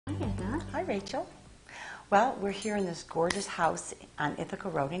Donna. Hi, Rachel. Well, we're here in this gorgeous house on Ithaca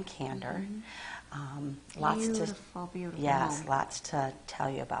Road in Candor. Beautiful Yes, home. lots to tell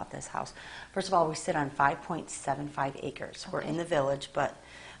you about this house. First of all, we sit on 5.75 acres. We're in the village, but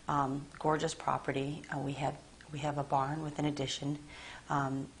gorgeous property. We have a barn with an addition.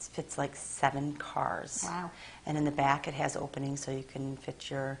 It fits like 7 cars. Wow. And in the back, it has openings so you can fit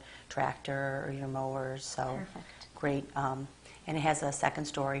your tractor or your mowers. So Perfect. great. And it has a second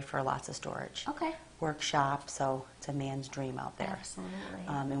story for lots of storage. Okay. Workshop, so it's a man's dream out there. Absolutely.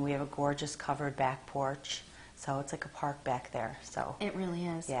 And we have a gorgeous covered back porch, so it's like a park back there. So It really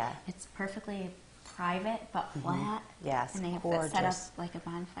is. Yeah. It's perfectly private but flat. Yes, And they have it gorgeous. set up like a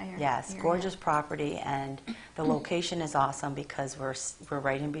bonfire. Yes, area. gorgeous property, and the location is awesome because we're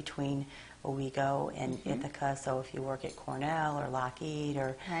right in between Owego and Ithaca. So if you work at Cornell or Lockheed,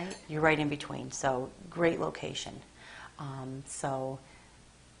 or Right. you're right in between. So great location. So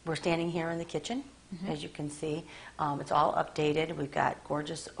we're standing here in the kitchen, as you can see. It's all updated. We've got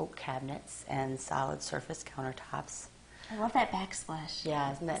gorgeous oak cabinets and solid surface countertops. I love that backsplash.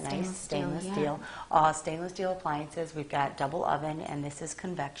 Yeah, isn't that nice? Stainless Stainless steel, steel. Stainless steel appliances. We've got double oven, and this is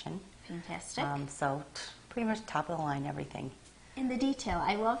convection. Fantastic. So pretty much top of the line everything. And the detail.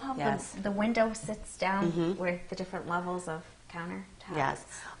 I love how Yes. the window sits down with the different levels of countertops. Yes,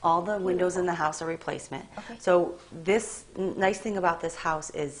 all the windows in the house are replacement. Okay. So this nice thing about this house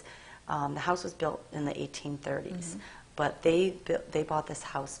is the house was built in the 1830s, but they bought this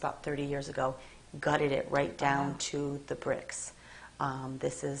house about 30 years ago, gutted it right down to the bricks.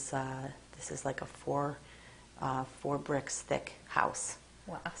 This is like a four bricks thick house.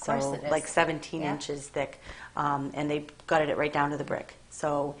 Well, of course So it is. like 17 Yeah. inches thick, and they gutted it right down to the brick.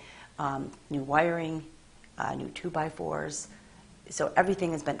 So new wiring, new 2x4s. So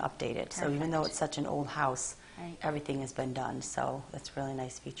everything has been updated. So even though Perfect. it's such an old house, Right. everything has been done. So that's a really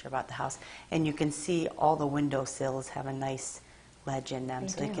nice feature about the house. And you can see all the window sills have a nice ledge in them, They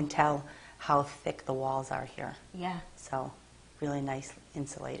so you do. can tell how thick the walls are here. Yeah. So really nice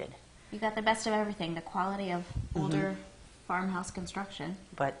insulated. You got the best of everything. The quality of older farmhouse construction.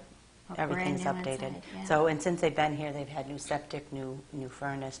 But But everything's brand new updated. inside, yeah. So, and since they've been here, they've had new septic, new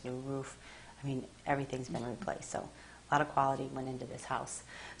furnace, new roof. I mean, everything's been replaced. So, a lot of quality went into this house.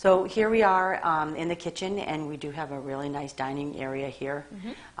 So here we are in the kitchen, and we do have a really nice dining area here.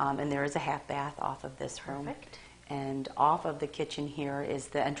 And there is a half bath off of this room. Perfect. And off of the kitchen here is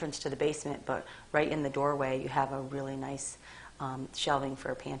the entrance to the basement, but right in the doorway you have a really nice shelving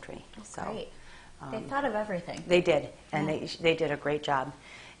for a pantry. So Great. They thought of everything. they did, and Yeah. they did a great job.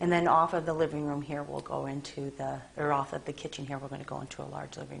 And then off of the living room here, we'll go into or off of the kitchen here, we're going to go into a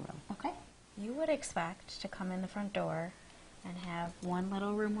large living room. Okay. You would expect to come in the front door and have one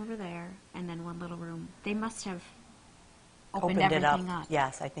little room over there and then one little room. They must have opened it up. everything up.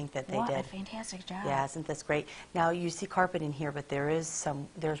 Yes, I think that they What did. a fantastic job. Yeah, isn't this great? Now you see carpet in here, but there's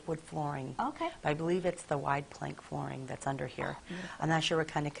wood flooring. Okay. I believe it's the wide plank flooring that's under here. beautiful. I'm not sure what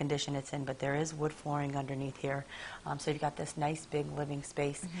kind of condition it's in, but there is wood flooring underneath here. So you've got this nice big living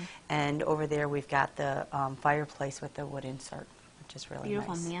space, and over there we've got the fireplace with the wood insert, which is really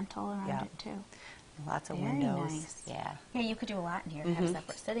Beautiful nice. mantle around Yeah. it too. Lots of Very windows. nice. Yeah. Yeah, you could do a lot in here. Have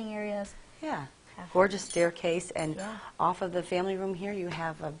separate sitting areas. Yeah. Have- Gorgeous staircase, and Yeah. off of the family room here, you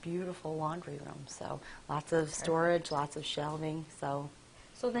have a beautiful laundry room. So lots of storage, lots of shelving. So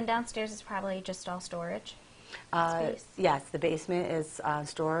So then downstairs is probably just all storage. Space. yes, the basement is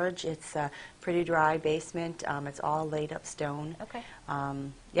storage. It's a pretty dry basement. It's all laid up stone. Okay.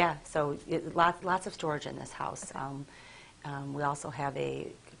 Yeah, so lots of storage in this house. We also have a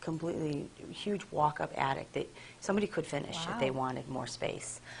completely huge walk-up attic that somebody could finish if they Wow. wanted more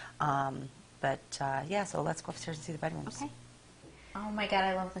space. Yeah, so let's go upstairs and see the bedrooms. Okay. Oh my God,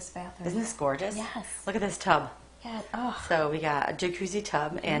 I love this bathroom. Isn't this gorgeous? Yes. Look at this tub. Yeah. Oh, So we got a jacuzzi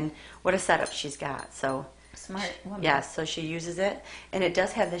tub, and what a setup she's got. So smart woman. yes, so she uses it, and it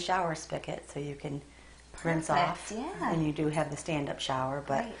does have the shower spigot, so you can rinse off. Perfect, yeah. And you do have the stand-up shower,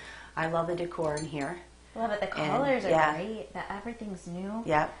 but Right. I love the decor in here. Love it. The And, colors are yeah. great. Everything's new.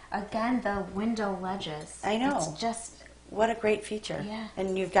 Yep. Again, the window ledges. I know. It's just What a great feature. Yeah.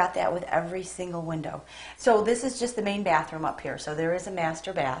 And you've got that with every single window. So this is just the main bathroom up here. So there is a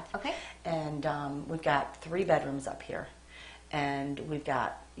master bath. Okay. And we've got 3 bedrooms up here. And we've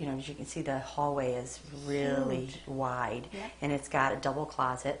got, as you can see, the hallway is really Huge. wide. Yep. And it's got a double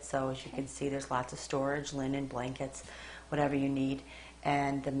closet. So as you can see, there's lots of storage, linen, blankets, whatever you need.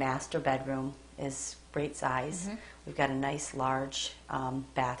 And the master bedroom is great size. We've got a nice large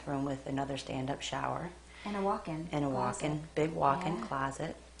bathroom with another stand-up shower. and a walk-in. And a closet. walk-in, big walk-in Yeah.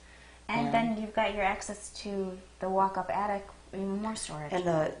 closet. And then you've got your access to the walk-up attic, even more storage. And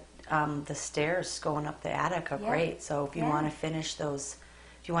the the stairs going up the attic are Yeah. great. So if you Yeah. want to finish those,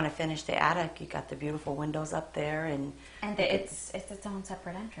 if you want to finish the attic, you got the beautiful windows up there, and it's its own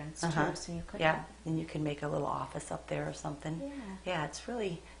separate entrance uh-huh. too, so you could yeah, have. and you can make a little office up there or something. Yeah. It's got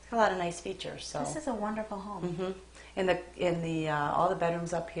a lot of nice features. So This is a wonderful home. hmm And the all the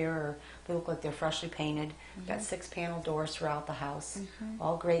bedrooms up here they look like they're freshly painted. Got 6 panel doors throughout the house,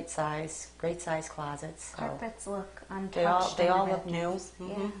 all great size closets. So Carpets look untouched. they in the all look new. bedrooms. hmm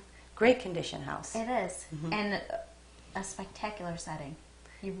Yeah. Great condition house. It is. And a spectacular setting.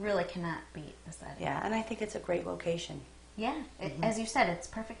 You really cannot beat the setting. Yeah, and I think it's a great location. Yeah. As you said, it's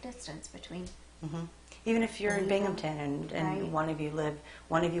perfect distance between. hmm Even if you're in Binghamton and Right. one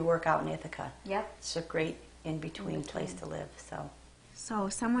of you work out in Ithaca, Yep. it's a great in between place to live. So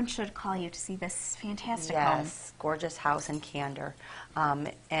someone should call you to see this fantastic home. Yes, gorgeous house in Candor.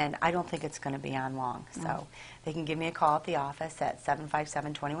 And I don't think it's going to be on long. So they can give me a call at the office at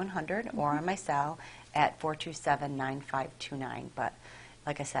 757-2100 or on my cell at 427-9529. But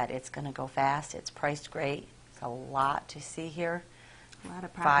like I said, it's going to go fast. It's priced great. It's a lot to see here. A lot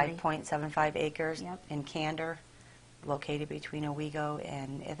of property. 5.75 acres Yep. in Candor, located between Owego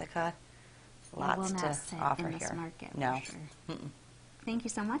and Ithaca. You will Lots not to sit offer in this here. market, No. for sure. Thank you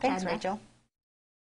so much, Thanks, Edna. Rachel.